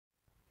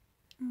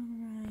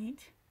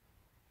Alright.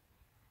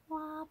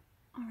 Wop.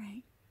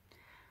 Alright.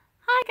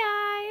 Hi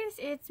guys,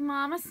 it's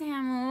Mama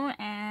Samu,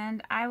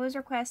 and I was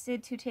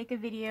requested to take a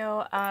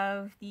video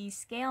of the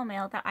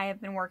Scailmaille that I have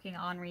been working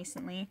on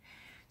recently.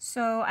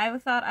 So I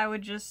thought I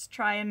would just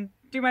try and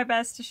do my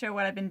best to show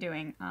what I've been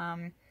doing.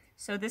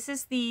 So this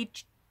is the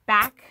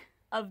back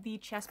of the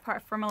chest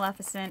part for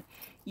Maleficent.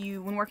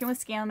 When working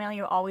with Scailmaille,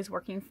 you're always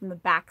working from the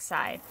back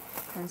side.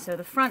 And so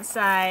the front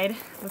side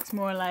looks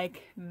more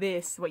like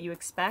this, what you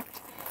expect.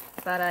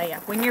 But yeah,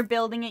 when you're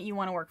building it, you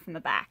want to work from the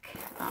back.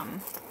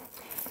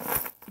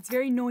 It's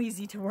very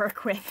noisy to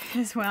work with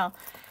as well.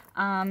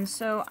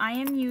 So I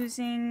am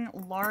using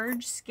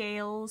large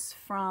scales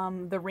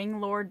from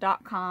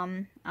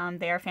theringlord.com.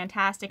 They are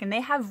fantastic, and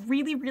they have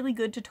really, really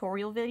good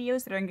tutorial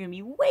videos that are going to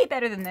be way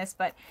better than this,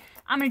 but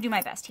I'm going to do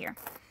my best here.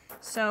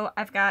 So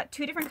I've got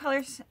two different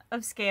colors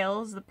of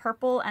scales, the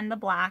purple and the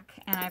black,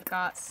 and I've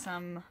got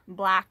some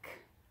black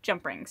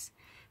jump rings.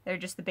 They're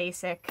just the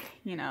basic,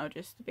 you know,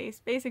 just the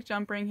basic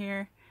jump ring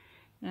here.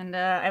 And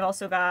I've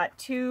also got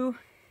two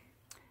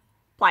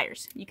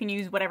pliers. You can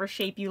use whatever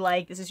shape you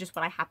like. This is just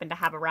what I happen to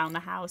have around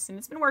the house, and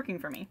it's been working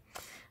for me.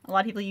 A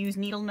lot of people use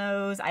needle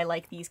nose. I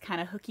like these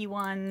kind of hooky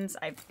ones.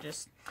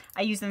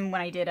 I use them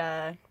when I did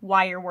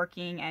wire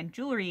working and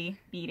jewelry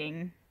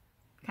beading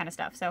kind of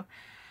stuff. So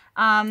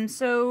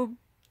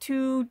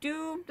to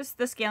do the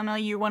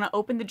Scailmaille, you want to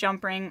open the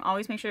jump ring.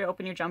 Always make sure you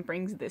open your jump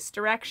rings this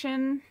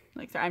direction.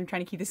 Like, I'm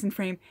trying to keep this in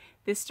frame.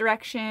 This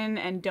direction,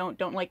 and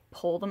don't like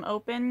pull them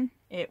open.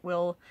 It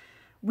will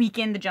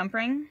weaken the jump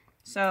ring.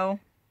 So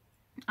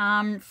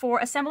for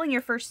assembling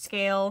your first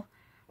scale,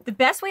 the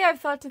best way I've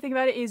thought to think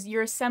about it is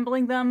you're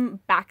assembling them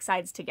back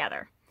sides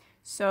together.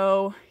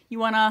 So you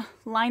want to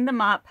line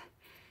them up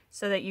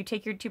so that you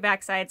take your two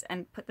back sides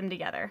and put them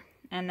together.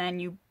 And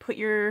then you put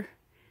your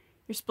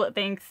split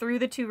thing through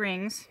the two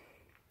rings,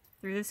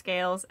 through the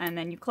scales, and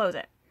then you close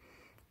it.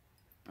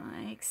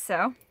 Like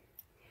so.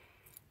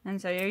 And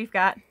so here you've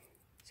got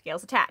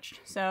scales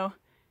attached. So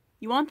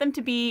you want them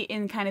to be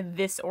in kind of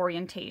this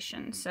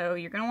orientation. So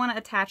you're going to want to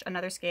attach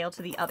another scale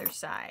to the other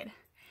side.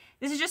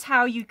 This is just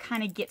how you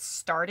kind of get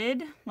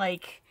started.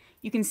 Like,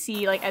 you can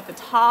see, like, at the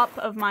top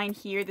of mine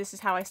here, this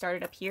is how I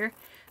started up here.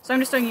 So I'm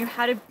just showing you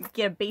how to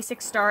get a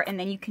basic start, and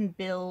then you can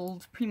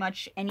build pretty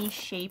much any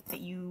shape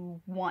that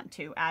you want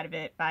to out of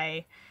it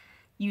by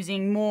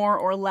using more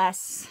or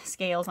less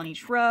scales on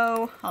each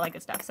row, all that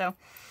good stuff. So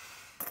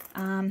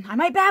I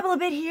might babble a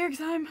bit here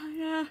because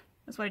yeah,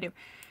 that's what I do.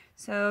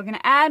 So I'm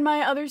gonna add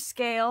my other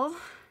scale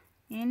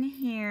in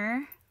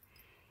here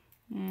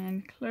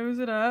and close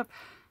it up.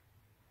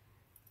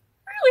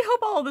 I really hope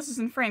all of this is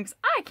in frame because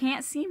I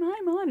can't see my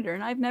monitor,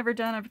 and I've never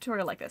done a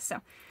tutorial like this.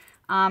 So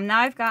now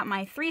I've got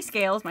my three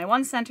scales, my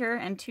one center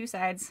and two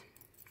sides.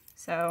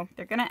 So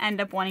they're gonna end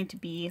up wanting to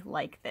be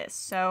like this.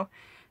 So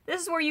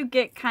this is where you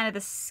get kind of the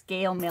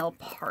Scailmaille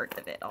part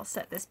of it. I'll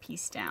set this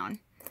piece down.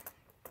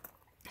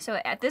 So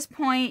at this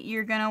point,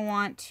 you're gonna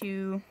want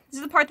to, this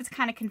is the part that's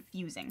kind of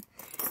confusing.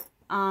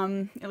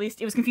 At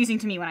least it was confusing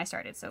to me when I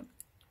started. So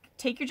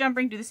take your jump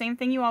ring, do the same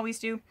thing you always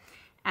do.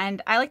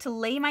 And I like to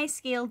lay my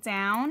scale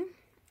down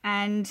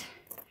and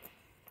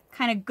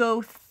kind of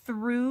go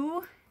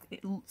through.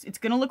 It's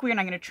gonna look weird, and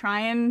I'm gonna try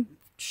and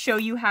show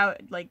you how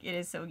like it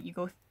is. So you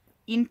go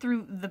in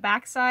through the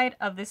back side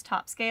of this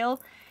top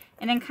scale,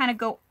 and then kind of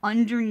go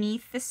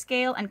underneath the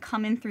scale and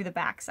come in through the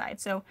back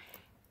side. So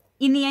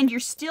in the end, you're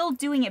still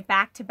doing it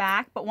back to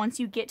back, but once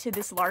you get to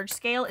this large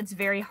scale, it's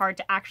very hard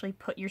to actually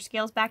put your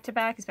scales back to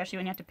back, especially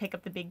when you have to pick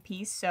up the big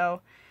piece.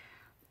 So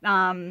you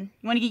want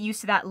to get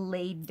used to that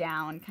laid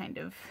down kind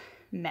of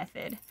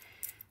method.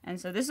 And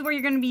so this is where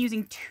you're going to be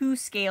using two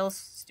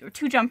scales, or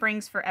two jump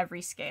rings for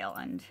every scale.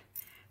 And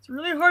it's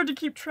really hard to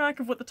keep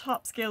track of what the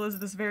top scale is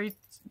at this very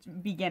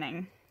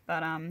beginning.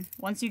 But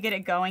once you get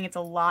it going, it's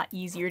a lot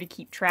easier to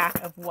keep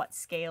track of what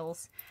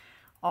scales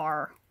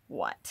are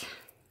what.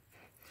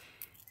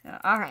 So,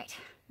 all right.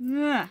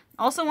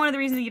 Also, one of the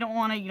reasons you don't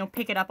want to, you know,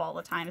 pick it up all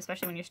the time,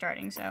 especially when you're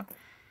starting. So,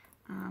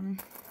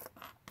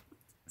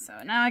 so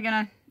now I'm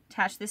gonna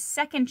attach this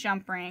second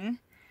jump ring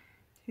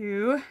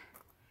to,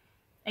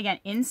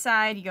 again,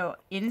 inside. You go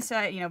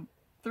inside, you know,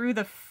 through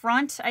the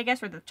front, I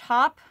guess, or the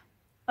top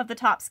of the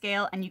top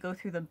scale, and you go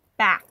through the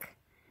back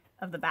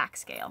of the back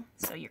scale.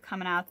 So you're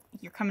coming out,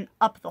 you're coming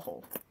up the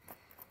hole.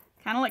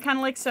 Kind of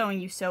like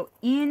sewing. You sew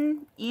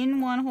in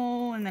one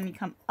hole, and then you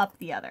come up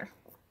the other.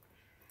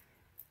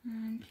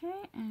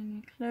 Okay, and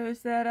you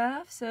close that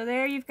off. So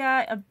there you've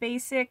got a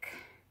basic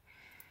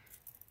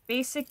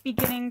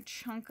beginning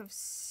chunk of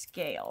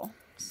scale.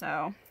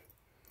 So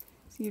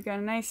you've got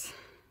a nice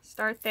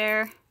start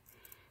there.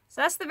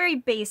 So that's the very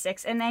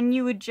basics, and then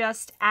you would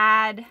just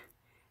add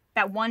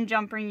that one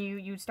jump ring.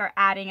 You'd start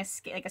adding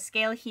a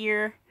scale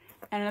here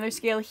and another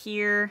scale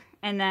here,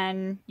 and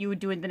then you would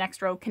do in the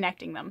next row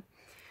connecting them.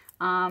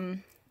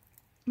 But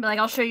like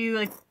I'll show you,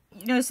 like,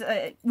 you notice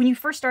when you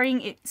first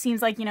starting, it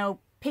seems like, you know,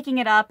 picking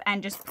it up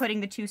and just putting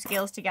the two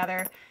scales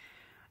together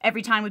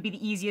every time would be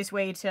the easiest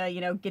way to,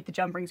 you know, get the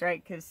jump rings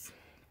right.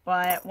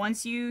 But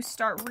once you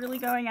start really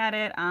going at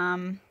it,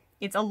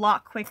 It's a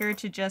lot quicker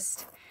to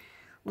just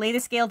lay the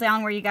scale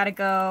down where you gotta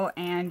go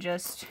and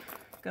just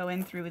go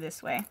in through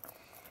this way.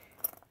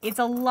 It's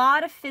a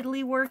lot of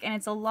fiddly work and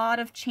it's a lot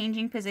of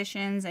changing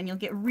positions, and you'll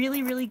get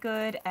really, really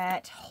good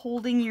at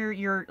holding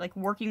your like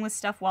working with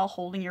stuff while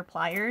holding your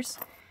pliers.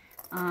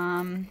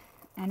 And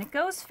it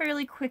goes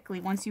fairly quickly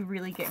once you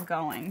really get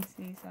going.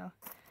 See, so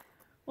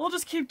we'll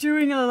just keep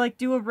doing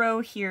do a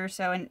row here.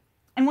 So and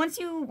once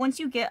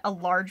you get a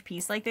large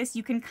piece like this,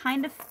 you can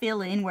kind of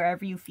fill in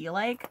wherever you feel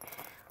like.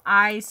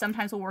 I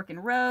sometimes will work in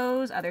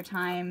rows, other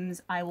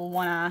times I will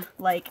wanna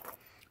like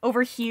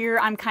over here,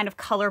 I'm kind of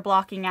color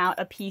blocking out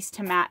a piece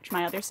to match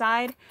my other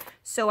side.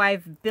 So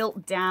I've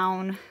built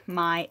down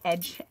my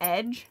edge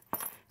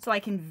so I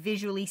can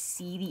visually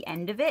see the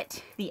end of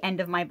it, the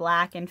end of my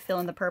black, and fill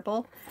in the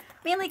purple.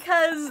 Mainly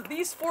because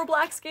these 4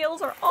 black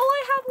scales are all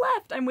I have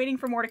left. I'm waiting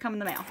for more to come in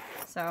the mail.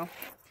 So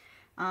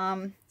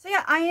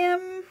yeah,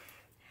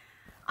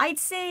 I'd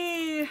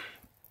say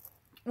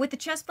with the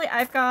chest plate,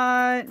 I've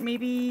got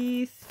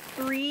maybe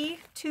 2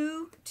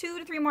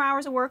 to 3 more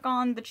hours of work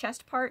on the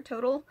chest part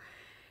total.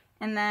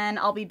 And then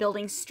I'll be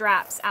building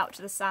straps out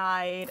to the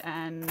side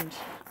and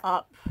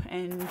up,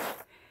 and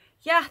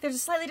yeah, there's a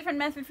slightly different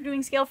method for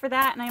doing scale for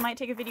that, and I might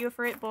take a video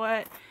for it,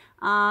 but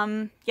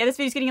yeah, this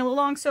video's getting a little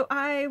long, so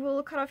I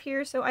will cut off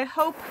here. So I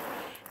hope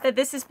that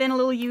this has been a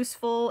little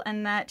useful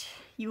and that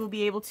you will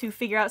be able to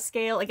figure out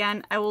scale.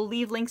 Again, I will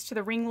leave links to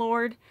the Ring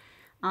Lord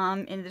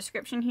in the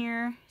description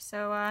here.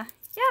 So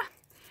yeah,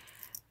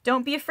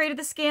 don't be afraid of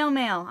the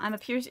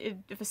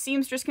Scailmaille. If a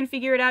seamstress can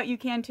figure it out, you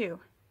can too.